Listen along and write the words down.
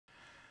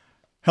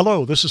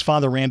Hello, this is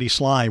Father Randy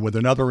Sly with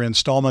another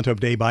installment of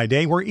Day by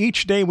Day, where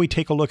each day we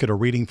take a look at a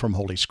reading from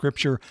Holy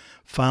Scripture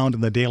found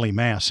in the daily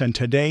Mass. And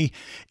today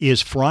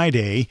is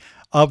Friday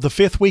of the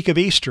fifth week of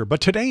Easter, but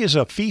today is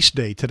a feast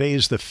day. Today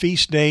is the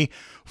feast day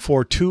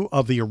for two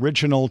of the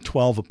original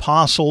 12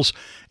 apostles.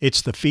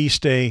 It's the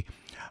feast day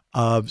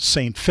of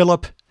St.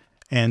 Philip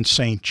and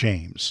St.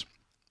 James.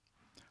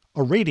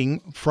 A reading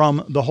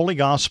from the Holy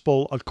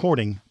Gospel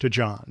according to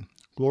John.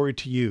 Glory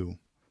to you,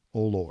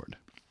 O Lord.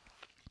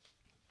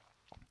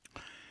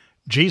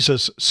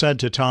 Jesus said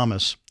to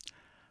Thomas,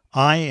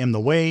 I am the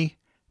way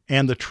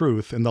and the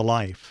truth and the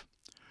life.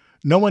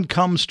 No one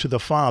comes to the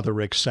Father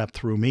except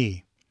through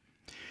me.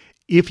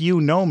 If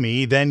you know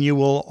me, then you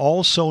will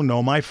also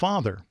know my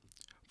Father.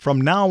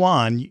 From now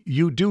on,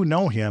 you do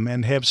know him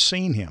and have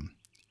seen him.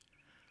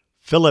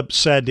 Philip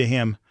said to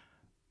him,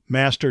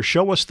 Master,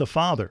 show us the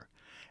Father,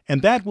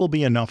 and that will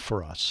be enough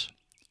for us.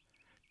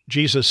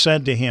 Jesus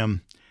said to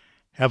him,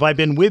 Have I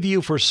been with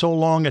you for so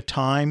long a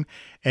time,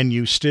 and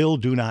you still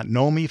do not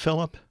know me,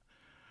 Philip?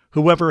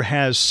 Whoever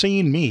has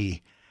seen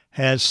me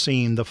has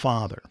seen the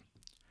Father.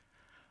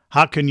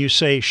 How can you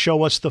say,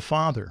 Show us the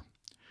Father?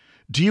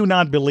 Do you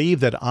not believe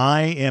that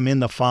I am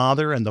in the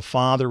Father, and the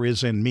Father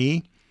is in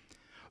me?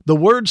 The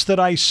words that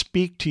I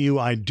speak to you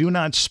I do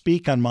not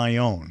speak on my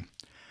own.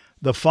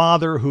 The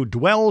Father who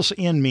dwells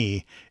in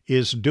me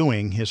is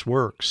doing his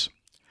works.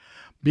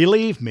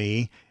 Believe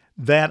me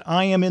that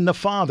I am in the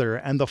Father,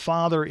 and the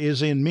Father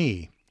is in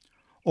me,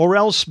 or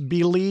else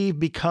believe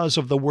because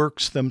of the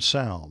works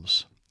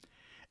themselves.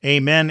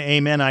 Amen,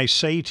 amen, I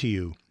say to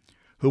you,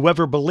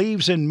 whoever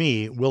believes in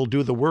me will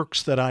do the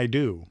works that I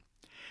do,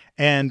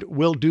 and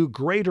will do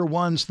greater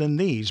ones than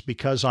these,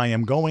 because I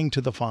am going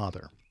to the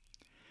Father.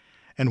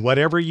 And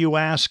whatever you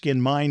ask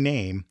in my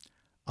name,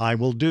 I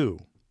will do,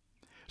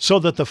 so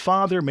that the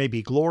Father may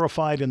be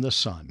glorified in the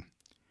Son.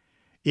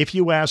 If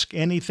you ask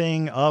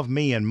anything of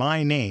me in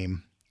my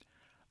name,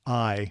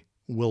 I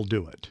will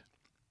do it.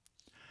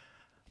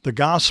 The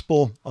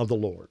Gospel of the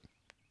Lord.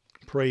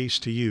 Praise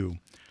to you,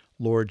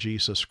 Lord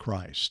Jesus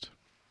Christ.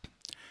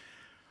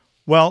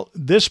 Well,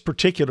 this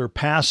particular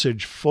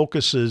passage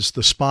focuses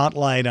the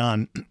spotlight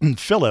on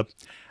Philip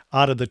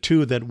out of the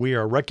two that we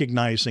are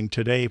recognizing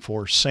today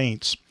for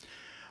saints.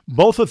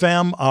 Both of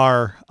them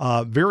are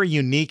very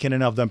unique in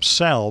and of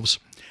themselves.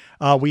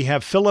 We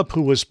have Philip,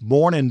 who was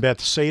born in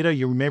Bethsaida.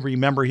 You may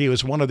remember he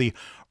was one of the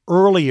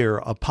earlier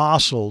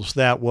apostles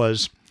that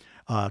was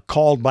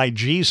called by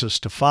Jesus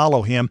to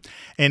follow him.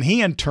 And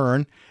he, in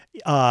turn,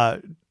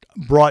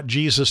 brought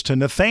Jesus to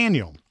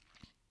Nathanael,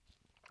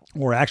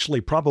 or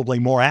actually probably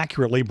more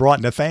accurately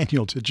brought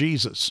Nathanael to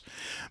Jesus.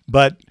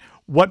 But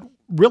what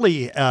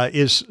really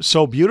is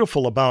so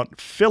beautiful about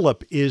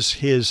Philip is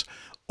his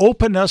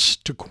openness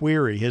to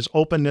query, his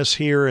openness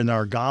here in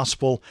our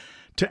gospel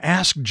to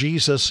ask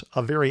Jesus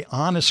a very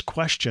honest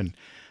question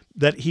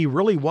that he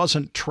really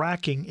wasn't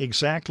tracking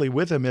exactly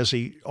with him as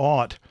he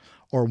ought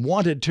or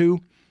wanted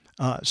to.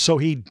 So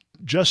he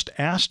just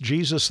asked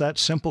Jesus that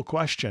simple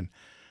question,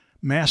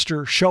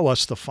 Master, show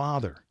us the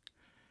Father.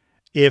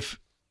 If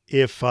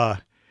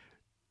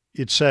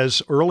it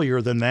says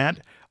earlier than that,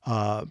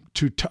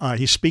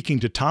 he's speaking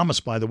to Thomas,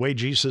 by the way.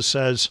 Jesus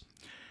says,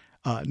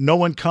 no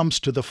one comes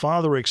to the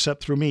Father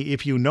except through me.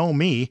 If you know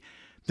me,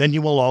 then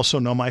you will also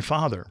know my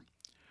Father.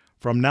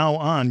 From now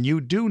on,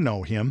 you do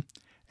know him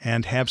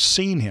and have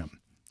seen him.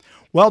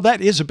 Well,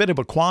 that is a bit of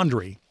a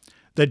quandary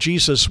that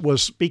Jesus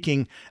was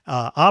speaking,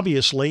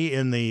 obviously,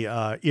 in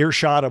the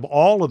earshot of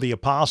all of the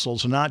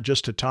apostles, not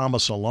just to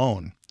Thomas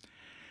alone.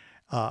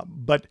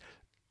 But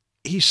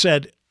he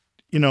said,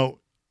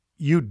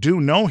 you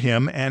do know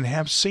him and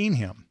have seen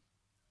him.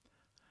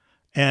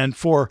 And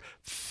for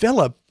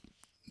Philip,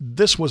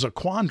 this was a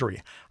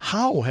quandary.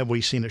 How have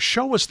we seen it?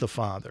 Show us the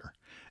Father,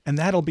 and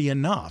that'll be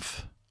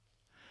enough.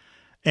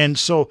 And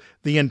so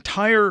the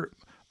entire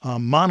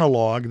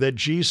monologue that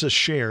Jesus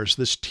shares,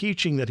 this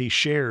teaching that he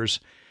shares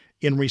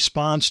in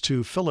response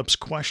to Philip's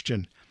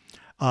question,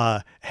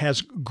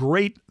 has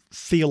great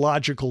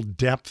theological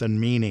depth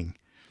and meaning.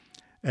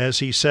 As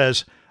he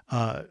says,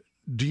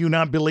 do you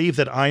not believe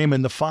that I am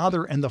in the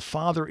Father and the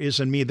Father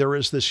is in me? There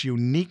is this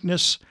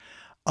uniqueness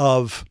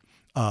of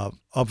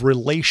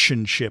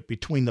relationship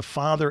between the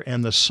Father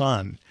and the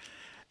Son.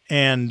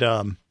 And,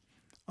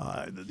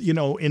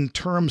 in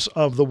terms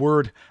of the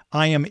word,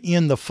 I am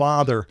in the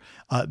Father,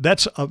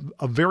 that's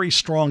a very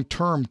strong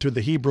term to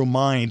the Hebrew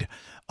mind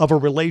of a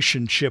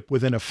relationship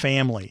within a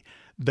family,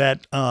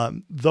 that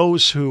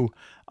those who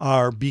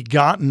are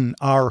begotten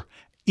are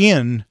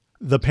in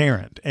the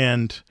parent.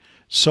 And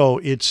so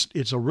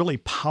it's a really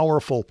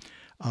powerful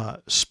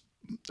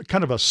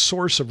kind of a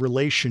source of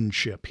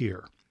relationship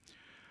here.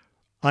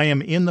 I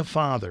am in the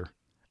Father,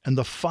 and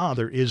the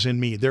Father is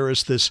in me. There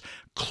is this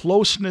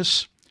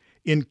closeness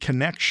in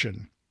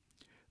connection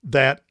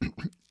that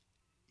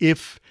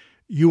if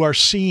you are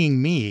seeing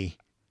me,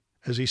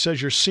 as he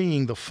says, you're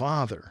seeing the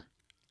Father.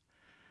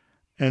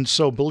 And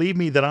so believe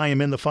me that I am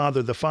in the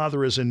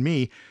Father is in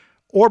me,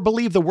 or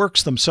believe the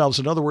works themselves.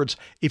 In other words,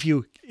 if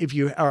you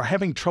are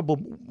having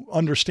trouble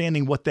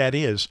understanding what that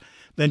is,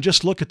 then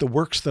just look at the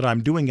works that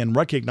I'm doing and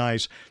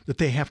recognize that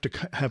they have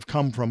to have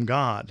come from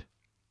God.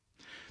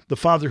 The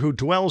Father who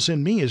dwells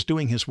in me is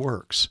doing his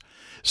works.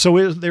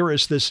 So there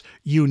is this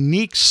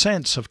unique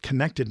sense of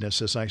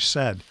connectedness, as I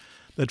said,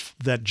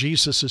 that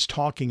Jesus is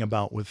talking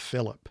about with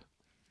Philip.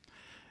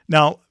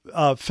 Now,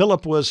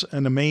 Philip was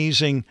an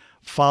amazing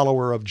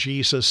follower of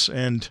Jesus,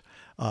 and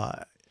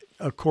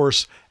of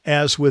course,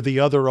 as with the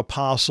other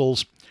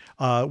apostles,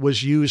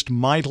 was used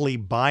mightily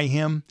by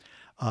him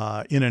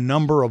in a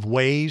number of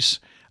ways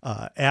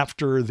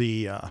after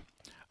the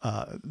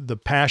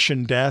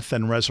passion, death,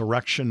 and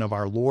resurrection of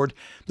our Lord.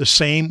 The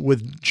same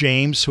with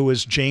James, who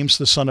is James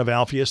the son of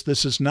Alphaeus.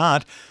 This is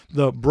not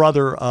the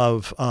brother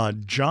of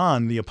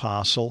John the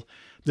apostle.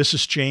 This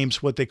is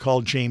James, what they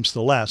call James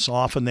the Less.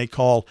 Often they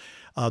call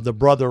the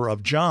brother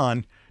of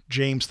John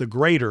James the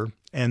Greater,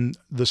 and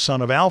the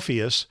son of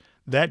Alphaeus,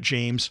 that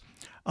James,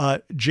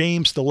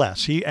 James the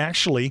Less. He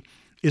actually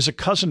is a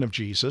cousin of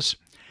Jesus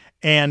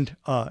and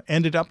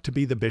ended up to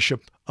be the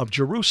bishop of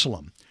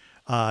Jerusalem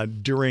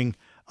during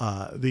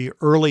the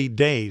early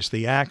days.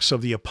 The Acts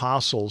of the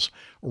Apostles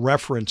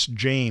reference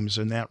James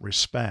in that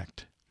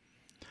respect.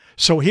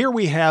 So here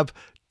we have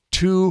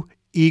two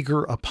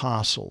eager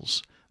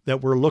apostles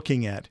that we're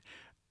looking at,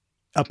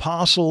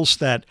 apostles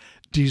that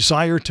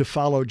desire to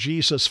follow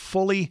Jesus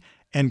fully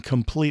and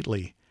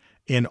completely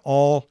in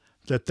all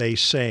that they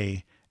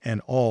say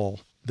and all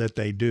that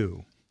they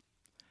do.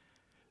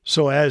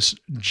 So as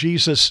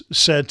Jesus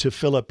said to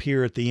Philip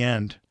here at the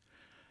end,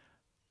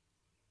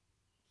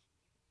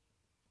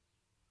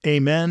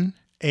 "Amen,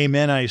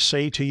 amen, I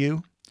say to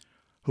you,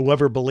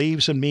 whoever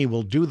believes in me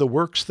will do the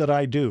works that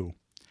I do,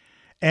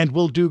 and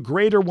will do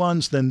greater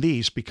ones than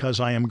these, because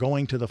I am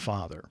going to the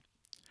Father."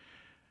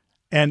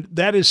 And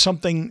that is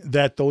something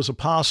that those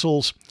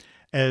apostles,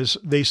 as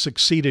they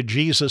succeeded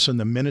Jesus in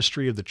the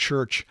ministry of the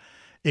church,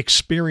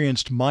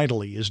 experienced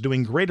mightily, is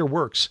doing greater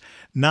works,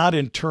 not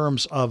in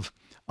terms of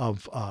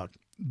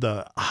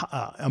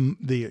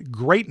the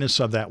greatness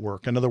of that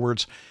work. In other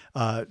words,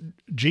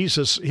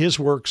 Jesus, his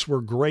works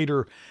were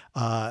greater,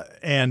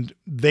 and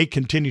they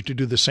continue to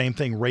do the same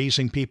thing,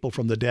 raising people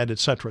from the dead,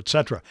 etc.,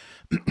 etc.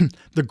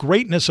 The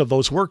greatness of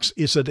those works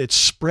is that it's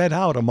spread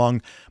out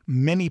among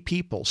many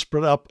people,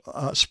 spread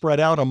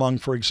out among,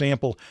 for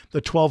example,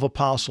 the 12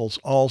 apostles,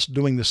 all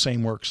doing the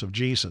same works of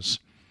Jesus.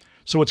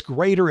 So it's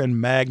greater in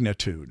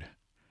magnitude.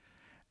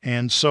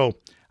 And so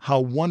how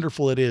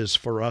wonderful it is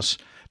for us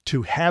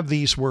to have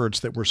these words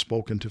that were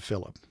spoken to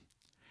Philip.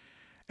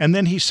 And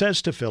then he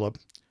says to Philip,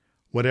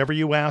 "Whatever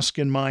you ask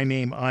in my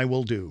name, I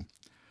will do,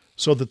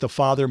 so that the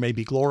Father may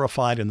be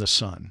glorified in the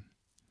Son."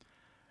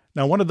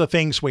 Now, one of the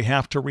things we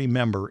have to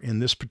remember in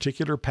this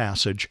particular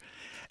passage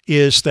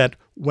is that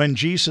when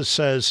Jesus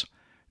says,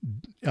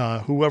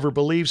 whoever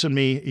believes in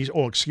me,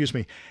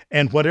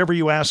 and whatever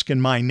you ask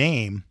in my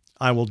name,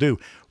 I will do.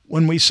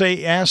 When we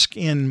say ask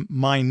in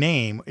my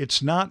name,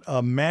 it's not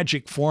a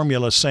magic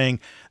formula saying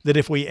that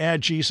if we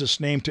add Jesus'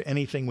 name to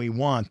anything we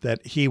want,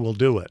 that he will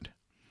do it.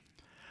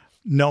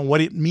 No, what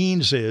it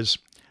means is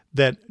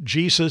that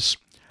Jesus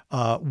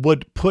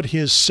would put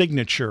his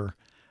signature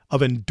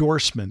of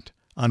endorsement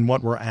on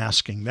what we're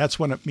asking. That's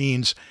what it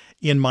means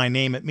in my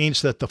name. It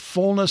means that the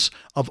fullness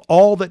of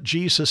all that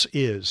Jesus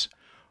is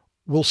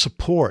will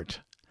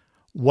support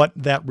what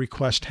that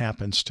request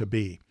happens to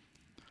be.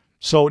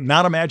 So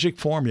not a magic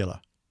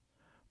formula,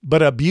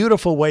 but a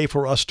beautiful way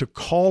for us to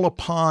call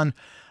upon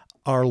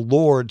our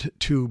Lord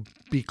to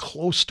be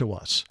close to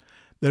us,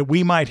 that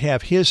we might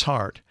have his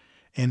heart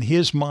and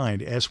his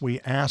mind as we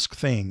ask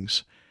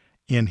things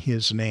in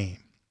his name.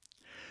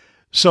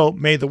 So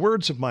may the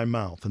words of my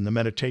mouth and the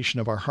meditation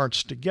of our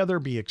hearts together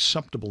be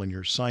acceptable in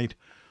your sight,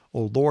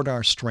 O Lord,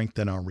 our strength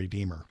and our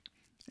Redeemer.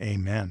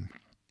 Amen.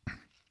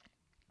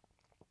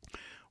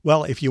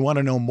 Well, if you want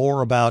to know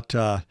more about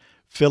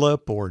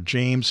Philip or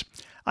James,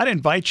 I'd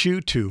invite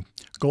you to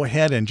go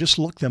ahead and just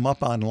look them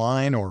up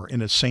online or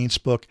in a saint's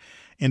book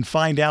and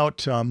find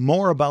out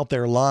more about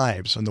their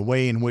lives and the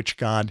way in which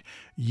God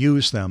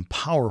used them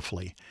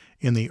powerfully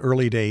in the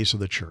early days of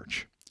the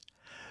church.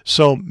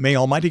 So may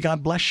Almighty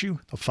God bless you,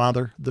 the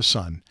Father, the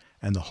Son,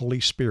 and the Holy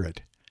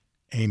Spirit.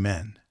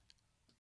 Amen.